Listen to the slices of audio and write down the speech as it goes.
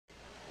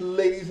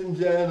Ladies and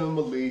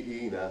gentlemen,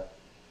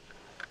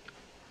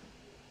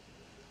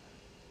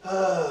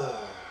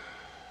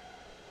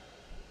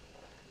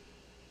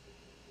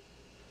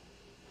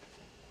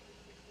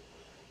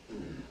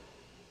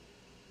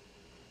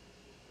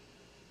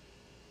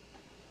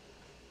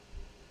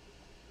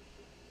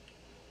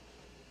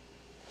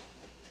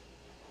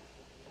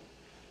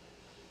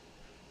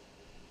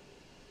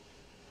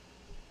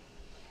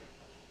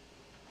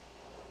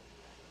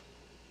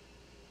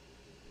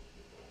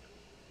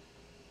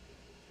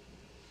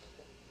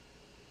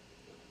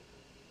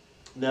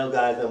 Now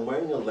guys, I'm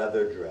wearing a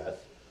leather dress,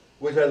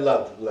 which I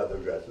love leather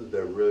dresses.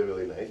 They're really,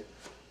 really nice.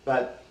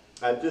 But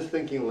I'm just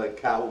thinking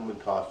like Catwoman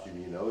costume,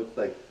 you know? It's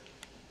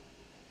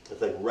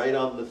like right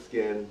on the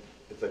skin.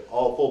 It's like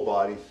all full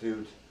body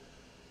suit.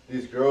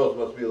 These girls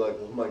must be like,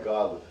 oh my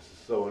god, this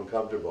is so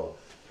uncomfortable.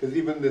 Because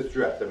even this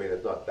dress, I mean,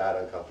 it's not that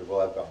uncomfortable.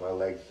 I've got my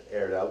legs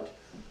aired out.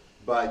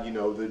 But, you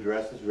know, the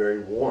dress is very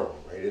warm,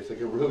 right? It's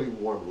like a really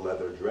warm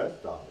leather dress,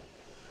 darling.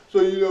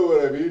 So you know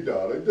what I mean,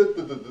 darling. Da,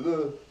 da, da, da,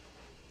 da.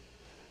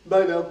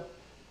 Bye now.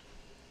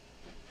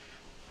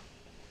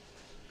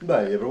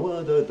 Bye,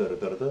 everyone. Da, da, da,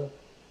 da, da.